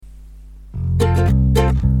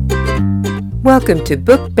Welcome to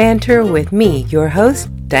Book Banter with me, your host,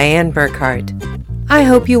 Diane Burkhart. I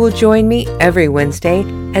hope you will join me every Wednesday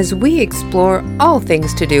as we explore all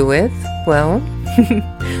things to do with, well,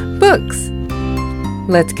 books.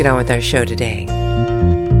 Let's get on with our show today.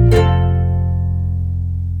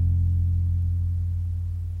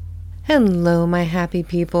 Hello, my happy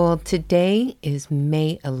people. Today is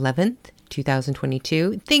May 11th,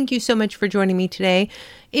 2022. Thank you so much for joining me today.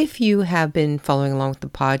 If you have been following along with the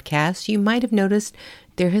podcast, you might have noticed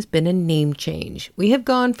there has been a name change. We have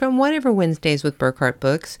gone from Whatever Wednesdays with Burkhart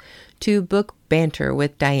Books to Book Banter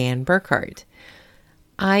with Diane Burkhart.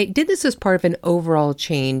 I did this as part of an overall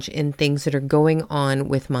change in things that are going on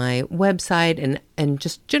with my website and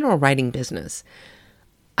just general writing business.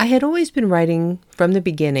 I had always been writing from the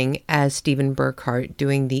beginning as Stephen Burkhart,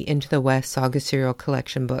 doing the Into the West Saga Serial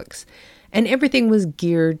Collection books, and everything was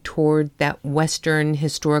geared toward that Western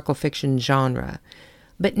historical fiction genre.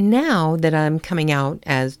 But now that I'm coming out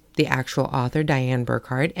as the actual author, Diane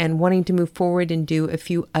Burkhart, and wanting to move forward and do a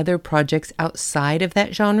few other projects outside of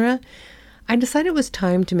that genre, I decided it was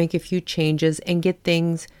time to make a few changes and get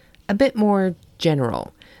things a bit more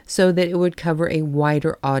general so that it would cover a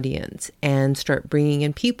wider audience and start bringing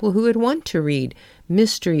in people who would want to read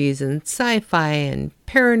mysteries and sci-fi and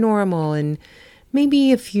paranormal and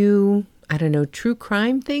maybe a few, true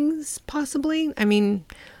crime things, possibly.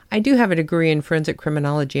 I do have a degree in forensic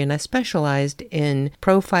criminology and I specialized in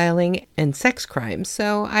profiling and sex crimes,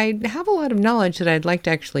 so I have a lot of knowledge that I'd like to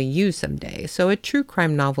actually use someday, so a true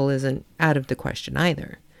crime novel isn't out of the question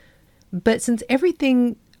either. But since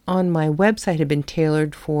everything on my website had been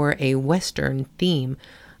tailored for a Western theme,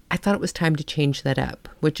 I thought it was time to change that up,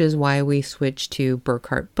 which is why we switched to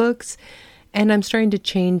Burkhart Books. And I'm starting to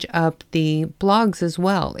change up the blogs as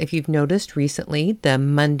well. If you've noticed recently, the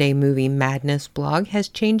Monday Movie Madness blog has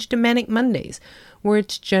changed to Manic Mondays, where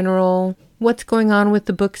it's general, what's going on with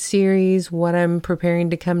the book series, what I'm preparing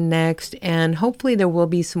to come next, and hopefully there will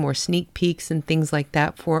be some more sneak peeks and things like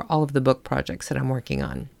that for all of the book projects that I'm working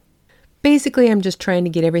on. Basically, I'm just trying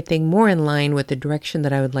to get everything more in line with the direction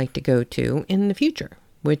that I would like to go to in the future,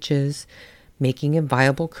 which is making a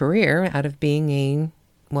viable career out of being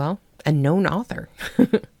a known author.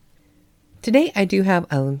 Today, I do have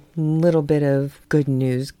a little bit of good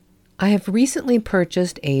news. I have recently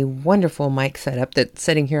purchased a wonderful mic setup that's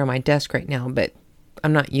sitting here on my desk right now, but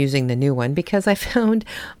I'm not using the new one because I found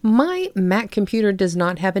my Mac computer does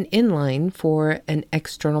not have an inline for an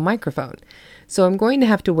external microphone. So I'm going to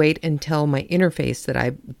have to wait until my interface that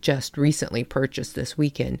I just recently purchased this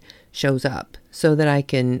weekend shows up so that I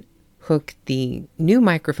can hook the new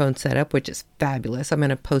microphone setup, which is fabulous. I'm going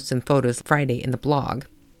to post some photos Friday in the blog.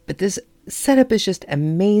 But this setup is just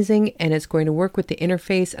amazing and it's going to work with the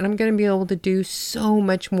interface and I'm going to be able to do so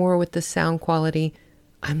much more with the sound quality.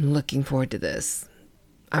 I'm looking forward to this.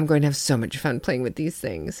 I'm going to have so much fun playing with these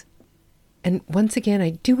things. And once again,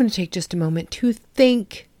 I do want to take just a moment to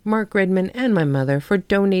thank Mark Redman and my mother for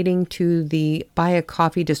donating to the Buy a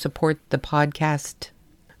Coffee to support the podcast.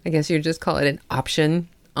 I guess you'd just call it an option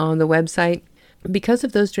on the website. Because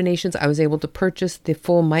of those donations, I was able to purchase the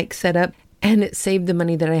full mic setup and it saved the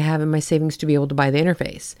money that I have in my savings to be able to buy the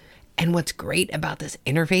interface. And what's great about this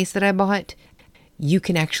interface that I bought, you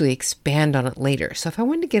can actually expand on it later. So if I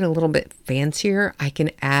wanted to get a little bit fancier, I can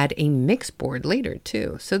add a mix board later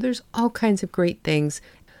too. So there's all kinds of great things.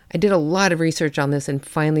 I did a lot of research on this and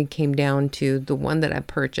finally came down to the one that I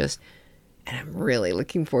purchased. And I'm really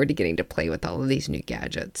looking forward to getting to play with all of these new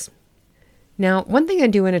gadgets. Now, one thing I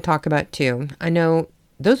do want to talk about too, I know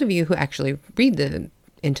those of you who actually read the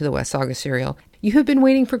Into the West Saga serial, you have been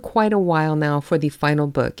waiting for quite a while now for the final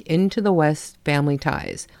book, Into the West Family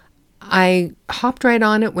Ties. I hopped right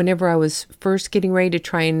on it whenever I was first getting ready to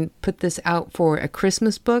try and put this out for a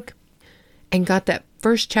Christmas book and got that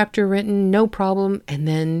first chapter written, no problem, and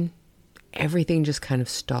then everything just kind of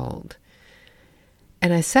stalled.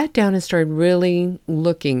 And I sat down and started really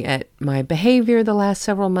looking at my behavior the last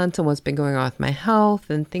several months and what's been going on with my health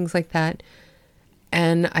and things like that.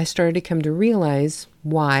 And I started to come to realize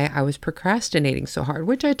why I was procrastinating so hard,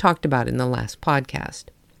 which I talked about in the last podcast.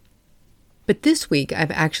 But this week, I've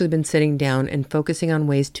actually been sitting down and focusing on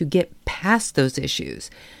ways to get past those issues.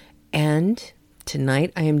 And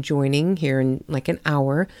tonight, I am joining here in like an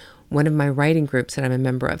hour, one of my writing groups that I'm a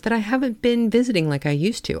member of that I haven't been visiting like I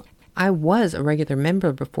used to. I was a regular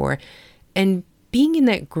member before, and being in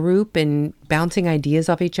that group and bouncing ideas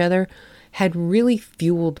off each other had really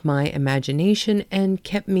fueled my imagination and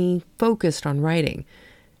kept me focused on writing.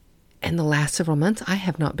 And the last several months, I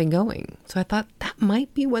have not been going. So I thought that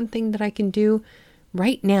might be one thing that I can do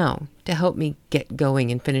right now to help me get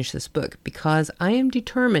going and finish this book, because I am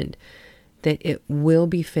determined that it will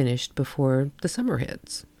be finished before the summer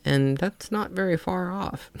hits. And that's not very far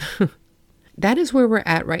off. That is where we're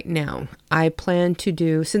at right now. I plan to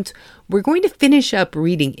do, since we're going to finish up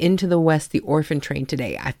reading Into the West, The Orphan Train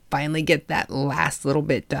today, I finally get that last little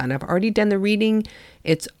bit done. I've already done the reading.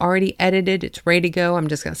 It's already edited. It's ready to go. I'm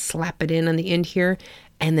just going to slap it in on the end here.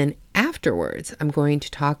 And then afterwards, I'm going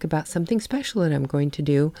to talk about something special that I'm going to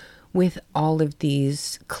do with all of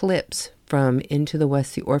these clips from Into the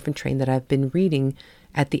West, The Orphan Train that I've been reading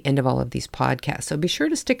at the end of all of these podcasts. So be sure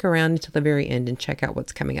to stick around until the very end and check out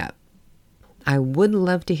what's coming up. I would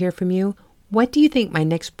love to hear from you. What do you think my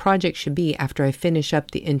next project should be after I finish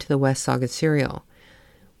up the Into the West saga serial?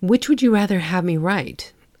 Which would you rather have me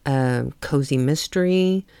write? A cozy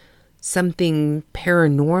mystery? Something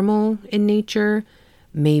paranormal in nature?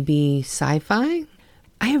 Maybe sci-fi?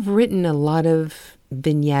 I have written a lot of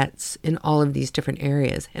vignettes in all of these different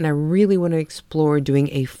areas, and I really want to explore doing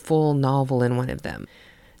a full novel in one of them.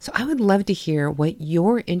 So I would love to hear what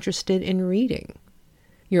you're interested in reading.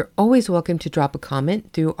 You're always welcome to drop a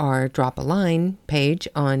comment through our Drop a Line page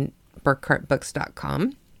on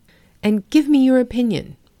burkhartbooks.com and give me your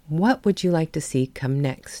opinion. What would you like to see come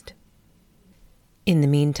next? In the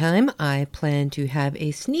meantime, I plan to have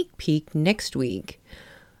a sneak peek next week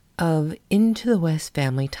of Into the West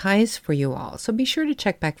Family Ties for you all, so be sure to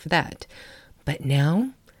check back for that. But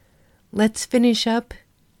now, let's finish up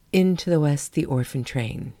Into the West, The Orphan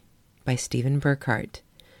Train by Steven Burkhart.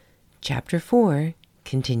 Chapter 4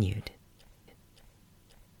 continued.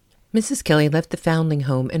 Mrs. Kelly left the foundling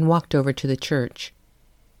home and walked over to the church.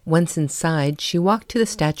 Once inside, she walked to the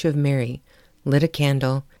statue of Mary, lit a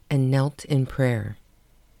candle, and knelt in prayer.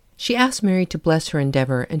 She asked Mary to bless her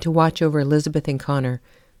endeavor and to watch over Elizabeth and Connor,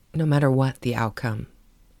 no matter what the outcome.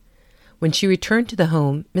 When she returned to the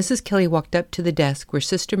home, Mrs. Kelly walked up to the desk where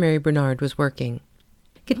Sister Mary Bernard was working.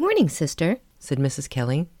 "Good morning, Sister," said Mrs.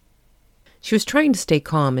 Kelly. She was trying to stay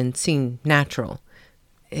calm and seem natural.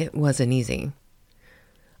 It wasn't easy.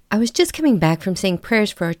 "I was just coming back from saying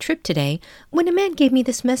prayers for our trip today when a man gave me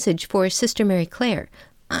this message for Sister Mary Clare.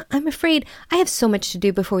 I'm afraid I have so much to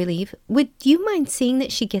do before we leave. Would you mind seeing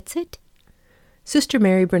that she gets it?" Sister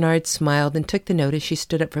Mary Bernard smiled and took the note as she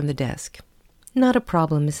stood up from the desk. "Not a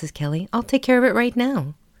problem, Mrs. Kelly. I'll take care of it right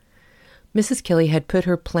now." Mrs. Kelly had put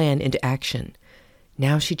her plan into action.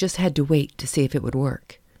 Now she just had to wait to see if it would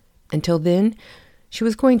work. Until then, she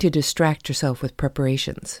was going to distract herself with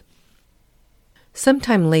preparations.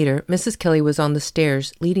 Sometime later, Mrs. Kelly was on the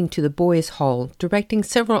stairs leading to the boys' hall, directing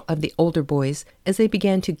several of the older boys as they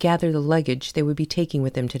began to gather the luggage they would be taking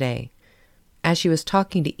with them today. As she was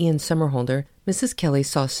talking to Ian Somerhalder, Mrs. Kelly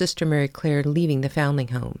saw Sister Mary Clare leaving the foundling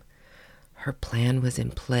home. Her plan was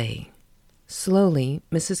in play. Slowly,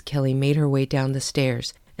 Mrs. Kelly made her way down the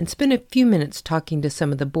stairs and spent a few minutes talking to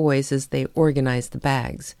some of the boys as they organized the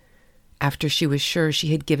bags. After she was sure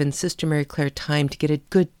she had given Sister Mary Clare time to get a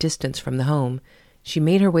good distance from the home, she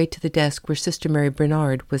made her way to the desk where Sister Mary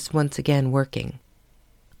Bernard was once again working.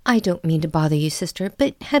 "I don't mean to bother you, Sister,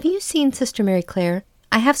 but have you seen Sister Mary Clare?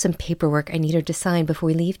 I have some paperwork I need her to sign before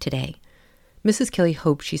we leave today." Mrs. Kelly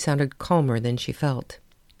hoped she sounded calmer than she felt.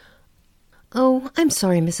 "Oh, I'm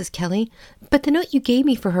sorry, Mrs. Kelly, but the note you gave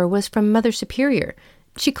me for her was from Mother Superior.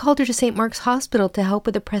 She called her to St. Mark's Hospital to help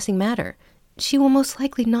with a pressing matter. She will most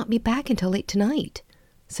likely not be back until late tonight,"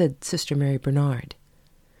 said Sister Mary Bernard.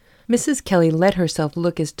 Mrs. Kelly let herself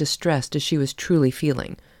look as distressed as she was truly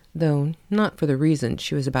feeling, though not for the reason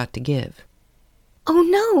she was about to give. "Oh,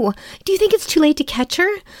 no! Do you think it's too late to catch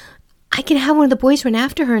her? I can have one of the boys run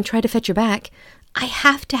after her and try to fetch her back. I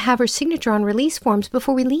have to have her signature on release forms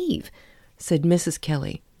before we leave," said Mrs.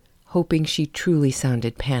 Kelly, hoping she truly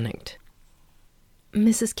sounded panicked.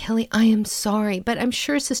 "Mrs. Kelly, I am sorry, but I'm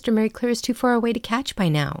sure Sister Mary Clare is too far away to catch by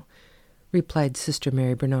now," replied Sister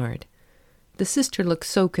Mary Bernard. The sister looked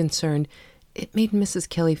so concerned, it made Mrs.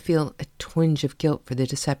 Kelly feel a twinge of guilt for the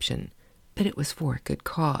deception, but it was for a good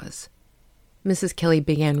cause. Mrs. Kelly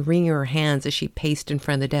began wringing her hands as she paced in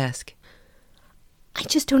front of the desk. "I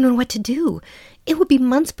just don't know what to do. It will be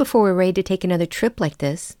months before we're ready to take another trip like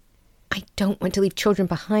this. I don't want to leave children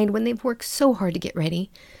behind when they've worked so hard to get ready.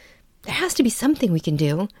 There has to be something we can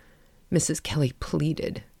do," Mrs. Kelly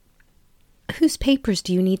pleaded. "Whose papers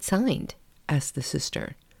do you need signed?" asked the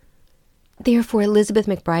sister. "They are for Elizabeth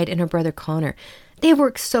McBride and her brother Connor. They have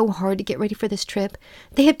worked so hard to get ready for this trip.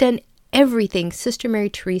 They have done everything Sister Mary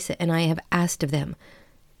Teresa and I have asked of them.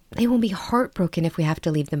 They will be heartbroken if we have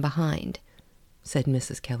to leave them behind," said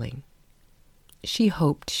Mrs. Kelly. She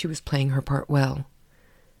hoped she was playing her part well.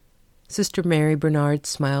 Sister Mary Bernard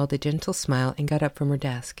smiled a gentle smile and got up from her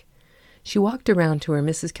desk. She walked around to where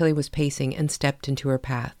Mrs. Kelly was pacing and stepped into her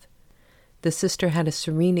path. The sister had a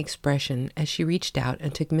serene expression as she reached out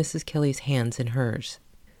and took Mrs. Kelly's hands in hers.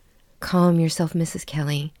 Calm yourself, Mrs.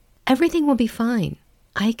 Kelly. Everything will be fine.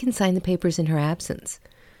 I can sign the papers in her absence.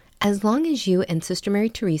 As long as you and Sister Mary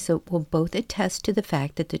Teresa will both attest to the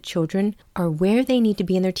fact that the children are where they need to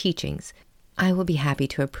be in their teachings, I will be happy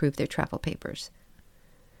to approve their travel papers.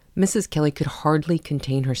 Mrs. Kelly could hardly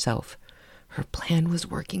contain herself. Her plan was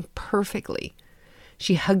working perfectly.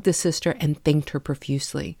 She hugged the sister and thanked her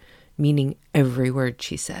profusely, meaning every word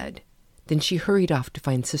she said. Then she hurried off to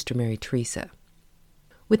find Sister Mary Teresa.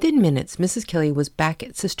 Within minutes, Mrs. Kelly was back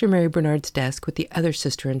at Sister Mary Bernard's desk with the other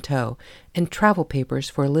sister in tow, and travel papers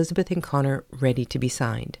for Elizabeth and Connor ready to be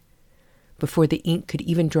signed. Before the ink could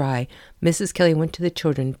even dry, Mrs. Kelly went to the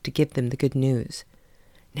children to give them the good news.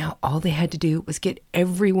 Now all they had to do was get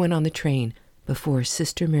everyone on the train before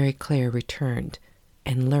Sister Mary Clare returned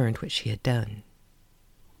and learned what she had done.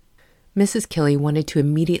 Mrs. Kelly wanted to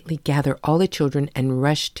immediately gather all the children and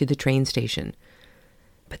rush to the train station.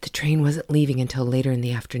 But the train wasn't leaving until later in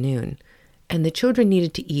the afternoon, and the children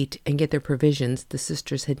needed to eat and get their provisions the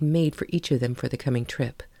sisters had made for each of them for the coming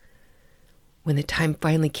trip. When the time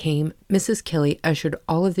finally came, Mrs. Kelly ushered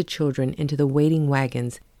all of the children into the waiting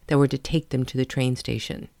wagons that were to take them to the train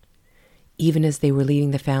station. Even as they were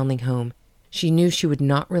leaving the foundling home, she knew she would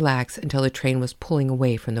not relax until the train was pulling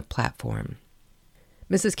away from the platform.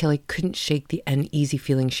 Mrs. Kelly couldn't shake the uneasy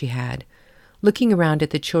feeling she had. Looking around at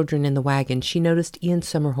the children in the wagon, she noticed Ian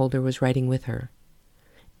Somerhalder was riding with her.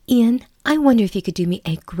 Ian, I wonder if you could do me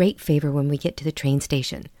a great favor when we get to the train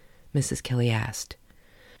station, Mrs. Kelly asked.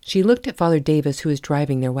 She looked at Father Davis, who was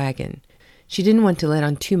driving their wagon. She didn't want to let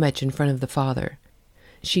on too much in front of the father.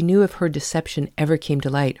 She knew if her deception ever came to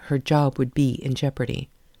light, her job would be in jeopardy.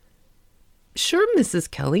 "Sure,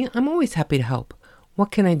 Mrs. Kelly, I'm always happy to help.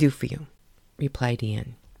 What can I do for you?" replied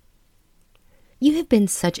Ian. You have been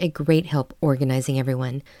such a great help organizing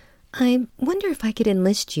everyone. I wonder if I could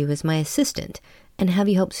enlist you as my assistant and have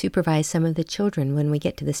you help supervise some of the children when we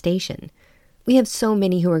get to the station. We have so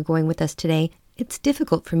many who are going with us today, it's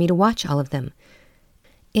difficult for me to watch all of them.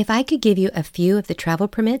 If I could give you a few of the travel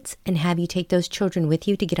permits and have you take those children with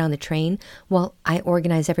you to get on the train while I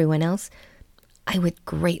organize everyone else, I would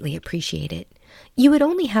greatly appreciate it. You would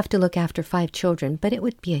only have to look after 5 children, but it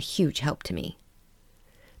would be a huge help to me.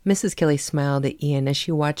 Mrs. Kelly smiled at Ian as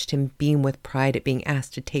she watched him beam with pride at being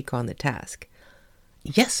asked to take on the task.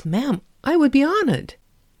 "Yes, ma'am, I would be honored,"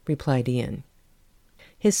 replied Ian.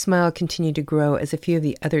 His smile continued to grow as a few of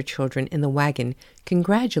the other children in the wagon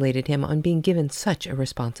congratulated him on being given such a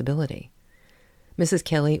responsibility. Mrs.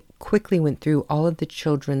 Kelly quickly went through all of the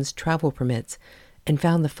children's travel permits and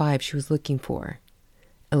found the 5 she was looking for: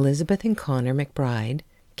 Elizabeth and Connor McBride,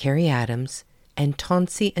 Carrie Adams, and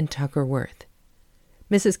Tauncey and Tucker Worth.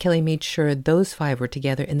 Mrs. Kelly made sure those 5 were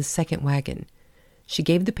together in the second wagon. She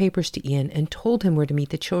gave the papers to Ian and told him where to meet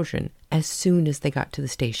the children as soon as they got to the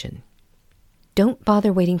station. Don't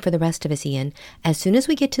bother waiting for the rest of us, Ian. As soon as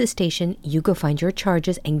we get to the station, you go find your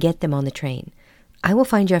charges and get them on the train. I will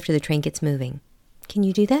find you after the train gets moving. Can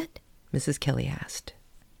you do that? Mrs. Kelly asked.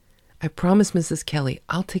 "I promise, Mrs. Kelly,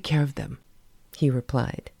 I'll take care of them," he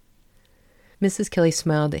replied. Mrs. Kelly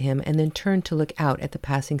smiled at him and then turned to look out at the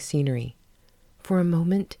passing scenery. For a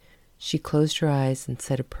moment, she closed her eyes and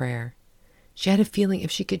said a prayer. She had a feeling if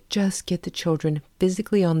she could just get the children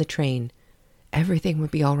physically on the train, everything would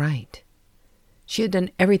be all right. She had done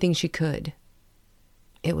everything she could.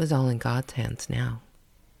 It was all in God's hands now.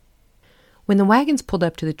 When the wagons pulled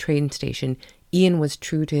up to the train station, Ian was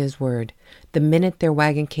true to his word. The minute their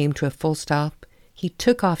wagon came to a full stop, he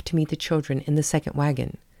took off to meet the children in the second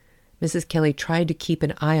wagon. Mrs. Kelly tried to keep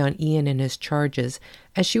an eye on Ian and his charges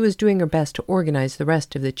as she was doing her best to organize the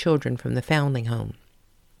rest of the children from the foundling home.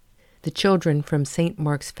 The children from St.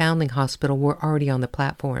 Mark's Foundling Hospital were already on the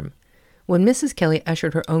platform. When Mrs. Kelly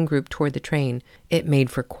ushered her own group toward the train, it made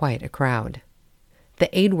for quite a crowd. The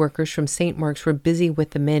aid workers from St. Mark's were busy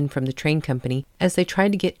with the men from the train company as they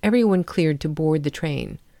tried to get everyone cleared to board the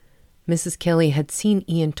train. Mrs. Kelly had seen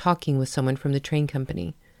Ian talking with someone from the train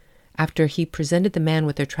company. After he presented the man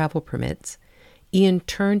with their travel permits, Ian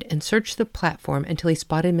turned and searched the platform until he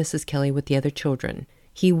spotted Mrs. Kelly with the other children.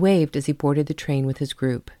 He waved as he boarded the train with his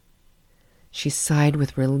group. She sighed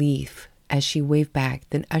with relief as she waved back,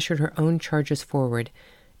 then ushered her own charges forward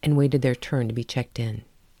and waited their turn to be checked in.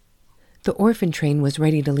 The orphan train was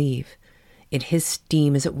ready to leave. It hissed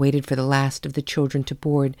steam as it waited for the last of the children to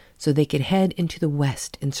board so they could head into the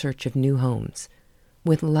west in search of new homes.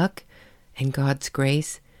 With luck and God's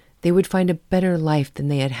grace, They would find a better life than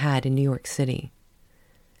they had had in New York City.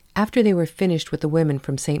 After they were finished with the women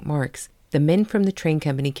from St. Mark's, the men from the train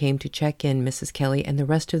company came to check in Mrs. Kelly and the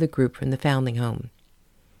rest of the group from the foundling home.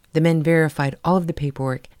 The men verified all of the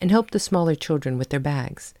paperwork and helped the smaller children with their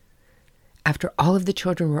bags. After all of the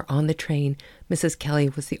children were on the train, Mrs. Kelly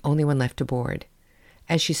was the only one left to board.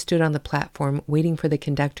 As she stood on the platform waiting for the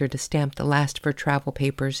conductor to stamp the last of her travel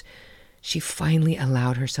papers, she finally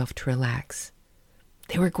allowed herself to relax.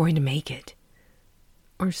 They were going to make it.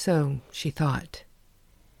 Or so she thought.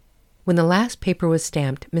 When the last paper was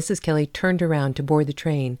stamped, Mrs. Kelly turned around to board the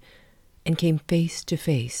train and came face to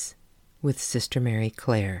face with Sister Mary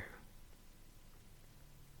Clare.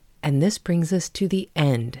 And this brings us to the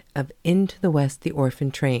end of Into the West, the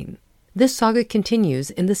Orphan Train. This saga continues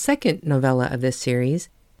in the second novella of this series,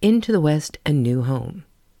 Into the West, A New Home.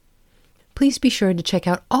 Please be sure to check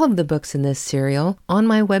out all of the books in this serial on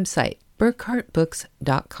my website,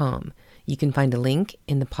 burkhartbooks.com. You can find a link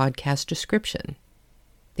in the podcast description.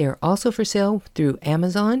 They are also for sale through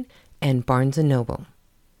Amazon and Barnes & Noble.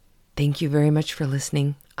 Thank you very much for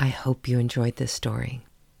listening. I hope you enjoyed this story.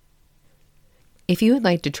 If you would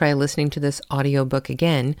like to try listening to this audiobook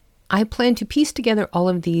again, I plan to piece together all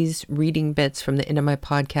of these reading bits from the end of my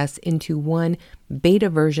podcast into one beta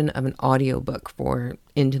version of an audiobook for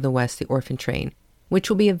Into the West, the Orphan Train, which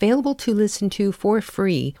will be available to listen to for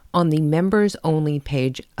free on the members-only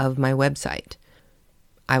page of my website.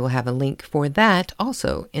 I will have a link for that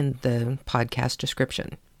also in the podcast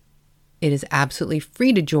description. It is absolutely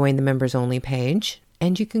free to join the members-only page,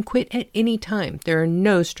 and you can quit at any time. There are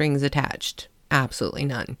no strings attached. Absolutely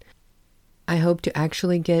none. I hope to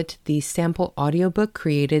actually get the sample audiobook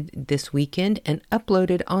created this weekend and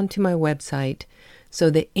uploaded onto my website so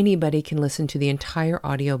that anybody can listen to the entire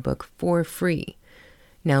audiobook for free.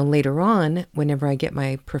 Now, later on, whenever I get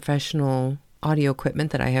my professional audio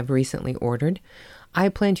equipment that I have recently ordered, I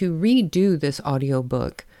plan to redo this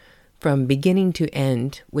audiobook from beginning to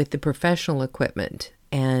end with the professional equipment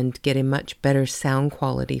and get a much better sound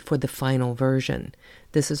quality for the final version.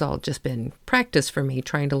 This has all just been practice for me,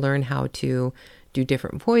 trying to learn how to do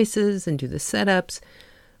different voices and do the setups,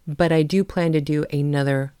 but I do plan to do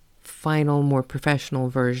another final, more professional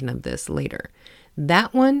version of this later.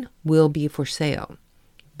 That one will be for sale.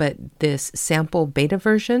 But this sample beta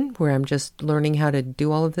version, where I'm just learning how to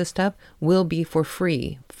do all of this stuff, will be for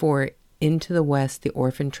free for Into the West, the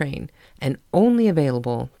Orphan Train, and only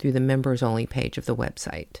available through the members-only page of the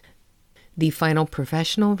website. The final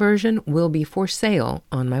professional version will be for sale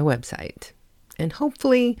on my website. And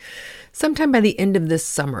hopefully, sometime by the end of this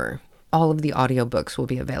summer, all of the audiobooks will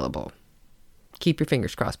be available. Keep your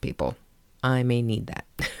fingers crossed, people. I may need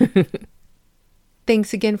that.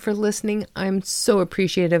 Thanks again for listening. I'm so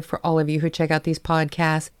appreciative for all of you who check out these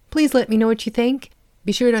podcasts. Please let me know what you think.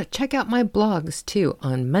 Be sure to check out my blogs too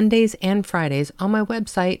on Mondays and Fridays on my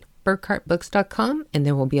website, burkhartbooks.com, and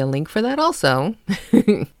there will be a link for that also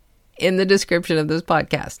in the description of this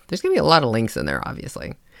podcast. There's going to be a lot of links in there,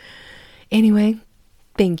 obviously. Anyway,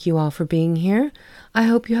 thank you all for being here. I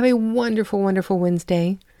hope you have a wonderful, wonderful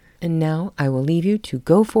Wednesday. And now I will leave you to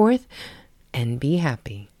go forth and be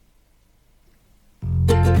happy.